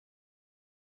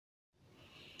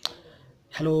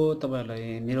Hello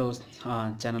तपाईहरुलाई मेरो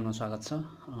च्यानलमा स्वागत छ।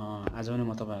 आज पनि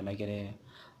म तपाईहरुलाई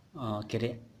के रे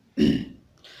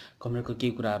कम्प्युटरको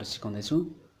केही कुराहरु सिकाउँदै छु।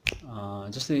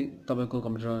 जस्तै तपाईको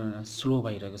कम्प्युटर स्लो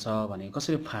भइरहेको छ भने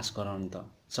कसरी फास्ट गराउनु त?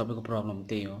 सबैको प्रब्लम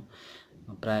त्यही हो।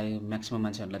 प्राय म्याक्सिमम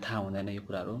मान्छेहरुलाई थाहा हुँदैन यो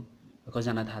कुराहरु।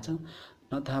 कतिजनालाई थाहा छ,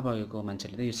 नथाहा भएको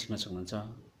मान्छेले यो सिक्न सक्नुहुन्छ।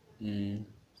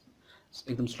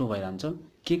 एकदम स्लो भइरहन्छ।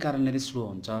 के कारणले स्लो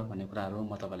हुन्छ भन्ने कुराहरु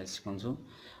म तपाईलाई सिकाउँछु।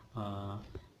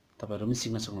 तपाईहरु पनि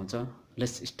सिक्न सक्नुहुन्छ।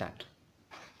 Let's start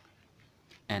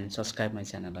and subscribe my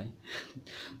channel है।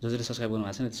 जसले सब्स्क्राइब गर्नु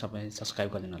भएको छैन सबै सब्स्क्राइब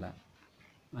गरिदिनु होला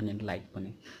अनि लाइक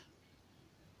पनि।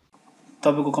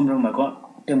 तपाईको कम्प्युटरमा भएको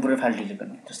टेम्पोरेरी फाइल डिलिट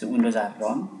गर्ने। जस्तै विन्डोज आर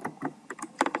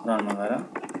रनमा गएर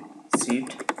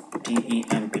shift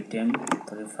temp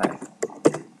टेम्पोरेरी फाइल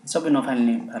सबै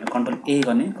नफाल्ने फाइल कन्ट्रोल ए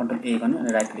गर्ने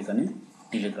अनि राइट क्लिक गर्ने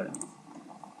डिलिट गर्ने।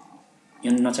 यो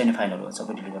नचाहिने फाइलहरु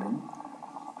सबै डिलिट गरिदिनु।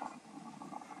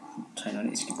 छैन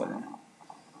भने स्किप गरिदिनु।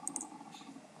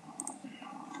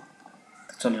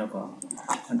 चलिरहेको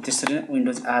अनि त्यसरी नै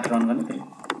विन्डोज आर रन गर्ने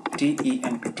फेरि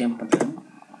temp पनि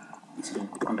यसरी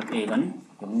कन्ट्रोल ए गर्ने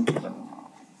यो पनि डिलिट गर्नु।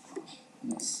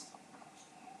 यस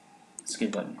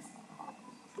स्किप गर्ने।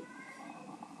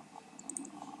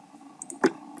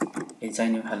 यो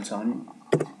चाहिने फाइल छ भने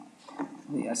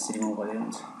यसरी रिमुभ गर्दै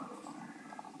हुन्छ।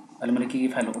 अहिले मैले के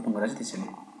फाइल ओपन गरेको छु त्यसैले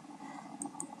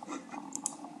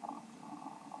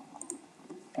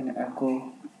अनि अर्को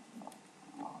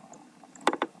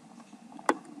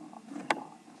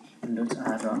windows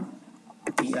are run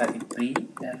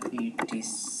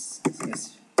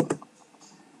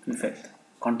perfect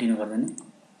continue गर्दैन।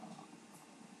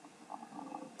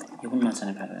 यो पनि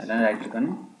नचाहिने फाइलहरुलाई राइट क्लिक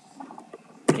गर्ने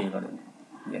क्लिक गर्दैन।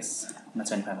 यस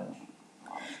नचाहिने फाइलहरु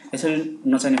यसरी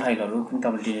नचाहिने फाइलहरु पनि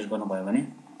तपाईले डिलिट गर्नुभयो भने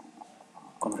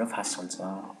कम्प्युटर फास्ट चल्छ।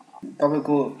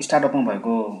 तपाईको स्टार्टअपमा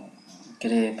भएको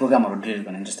प्रोग्रामहरु डिलिट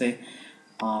गर्ने। जस्तै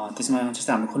त्यसमा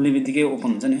जस्तै हामी खोल्ने बित्तिकै ओपन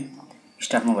हुन्छ नि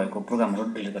स्टार्टमा भएको प्रोग्रामहरु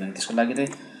डिलिट गर्ने। त्यसको लागि चाहिँ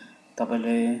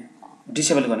तपाईले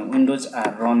डिसेबल गर्ने। विन्डोज आर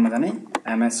रनमा जाने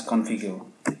msconfig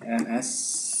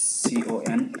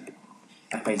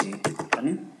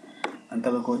अनि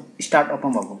तपाईको स्टार्टअपमा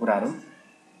भएको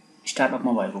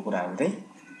कुराहरु चाहिँ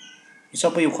यो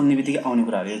सबै यो खोल्ने बित्तिकै आउने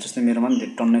कुराहरु। यो जस्तै मेरोमा नि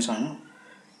टन्नै छैन।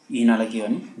 यिनीलाई के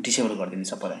गर्ने डिसेबल गरिदिनु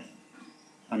सबैलाई।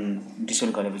 अनि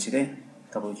डिसेबल गरेपछि चाहिँ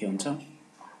तपाईको के हुन्छ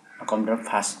कम्प्युटर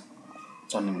फास्ट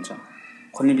चल्ने हुन्छ।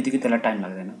 खोल्ने बित्तिकै त्यसलाई टाइम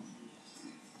लाग्दैन।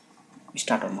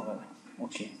 स्टार्टअपमा गएर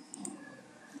ओके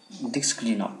डिस्क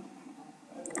क्लिनअप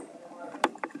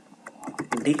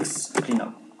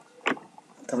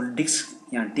तपाईले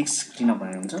डिस्क क्लिनअप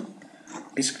भनेर हुन्छ।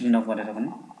 डिस्क क्लिनअप गरेर पनि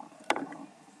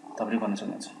तपाईले गर्न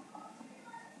सक्नुहुन्छ।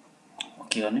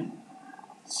 ओके गर्ने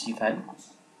सी फाइल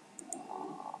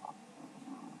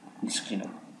डिस्क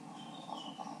क्लिनअप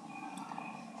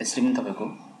यसरी पनि तपाईको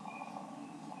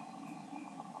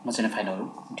नचाहिने फाइलहरु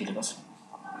डिलिट गर्छ।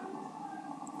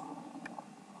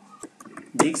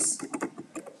 डिस्क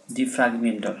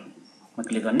डिफ्र्यागमेन्टरमा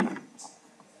क्लिक गर्ने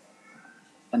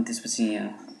अनि त्यसपछि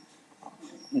यहाँ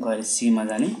गएर सी मा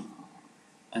जाने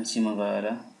अनि सी मा गएर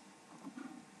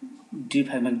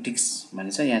डिफ्र्यागमेन्ट डिस्क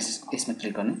भन्छ यहाँ यसमा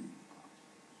क्लिक गर्ने।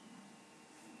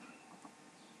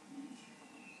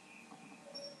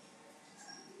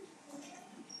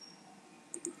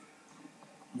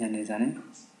 यहाँ जाने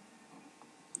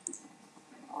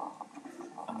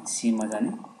अनि सी मा जाने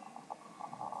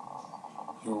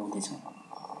यो हुँदैछ।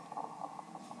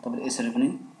 तपाईले यसरी पनि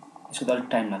यसको अलिक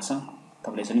टाइम लाग्छ।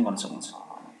 तपाईले यसरी गर्न सक्नुहुन्छ।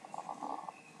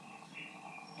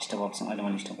 स्टप अप्सन अहिले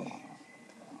मैले स्टप गरेँ।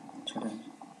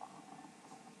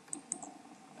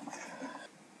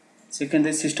 सेकेन्ड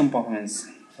चाहिँ सिस्टम परफर्मेन्स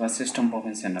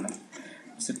हेर्नलाई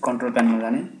जस्तै कन्ट्रोल प्यानमा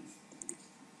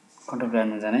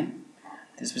जाने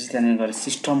त्यसपछि त्यहाँनिर गएर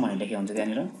सिस्टम भन्ने लेखेको हुन्छ।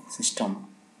 त्यहाँनिर सिस्टम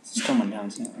भन्ने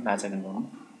आउँछ। लाजा गर्नु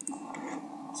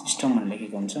सिस्टम भन्ने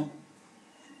लेखेको हुन्छ।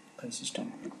 सिस्टम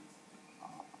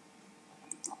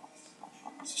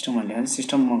भन्ने लेखेको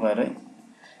सिस्टममा गएर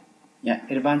यहाँ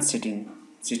एडभान्स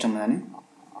सिस्टममा जाने।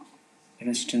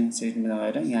 सेटिङमा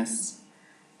गएर यहाँ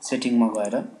सेटिङमा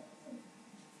गएर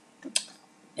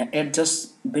यहाँ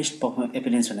एडजस्ट बेस्ट परफर्मेन्स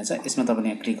एपिलियन्स भन्ने छ। यसमा तपाईले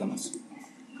यहाँ क्लिक गर्नुहोस्।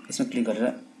 यसमा क्लिक गरेर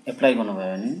एप्लाई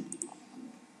गर्नुभयो भने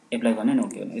एप्लाई गर्ने न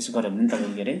ओके गर्ने। यसो गर्यो भने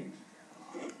तपाईको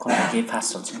कम्प्युटर फास्ट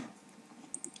चल्छ।